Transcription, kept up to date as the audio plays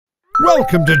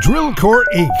Welcome to Drill Core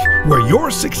Inc., where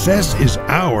your success is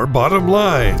our bottom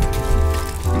line.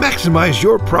 Maximize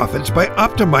your profits by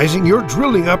optimizing your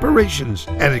drilling operations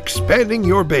and expanding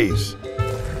your base.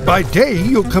 By day,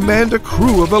 you'll command a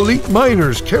crew of elite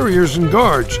miners, carriers, and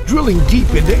guards drilling deep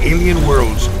into alien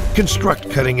worlds, construct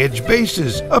cutting-edge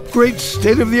bases, upgrade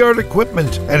state-of-the-art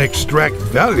equipment, and extract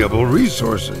valuable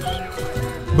resources.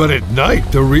 But at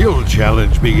night, the real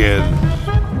challenge begins.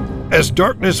 As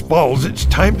darkness falls, it's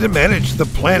time to manage the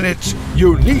planet's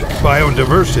unique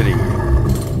biodiversity.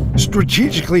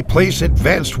 Strategically place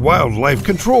advanced wildlife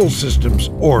control systems,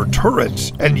 or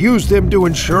turrets, and use them to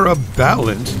ensure a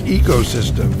balanced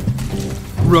ecosystem.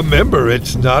 Remember,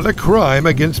 it's not a crime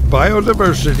against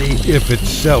biodiversity if it's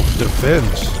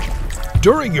self-defense.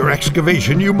 During your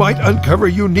excavation, you might uncover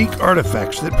unique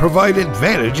artifacts that provide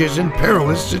advantages in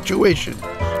perilous situations.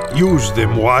 Use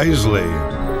them wisely.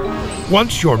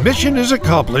 Once your mission is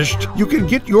accomplished, you can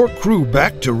get your crew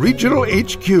back to Regional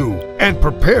HQ and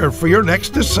prepare for your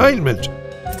next assignment.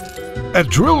 At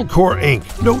Drill Core Inc.,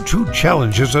 no two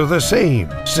challenges are the same.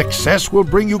 Success will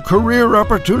bring you career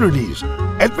opportunities,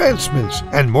 advancements,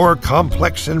 and more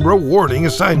complex and rewarding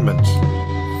assignments.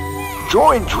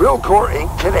 Join Drill Core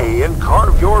Inc. today and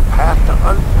carve your path to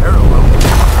unparalleled.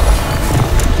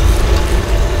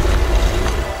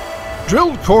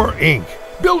 Drill Core Inc.,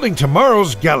 building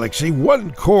tomorrow's galaxy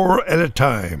one core at a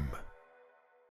time.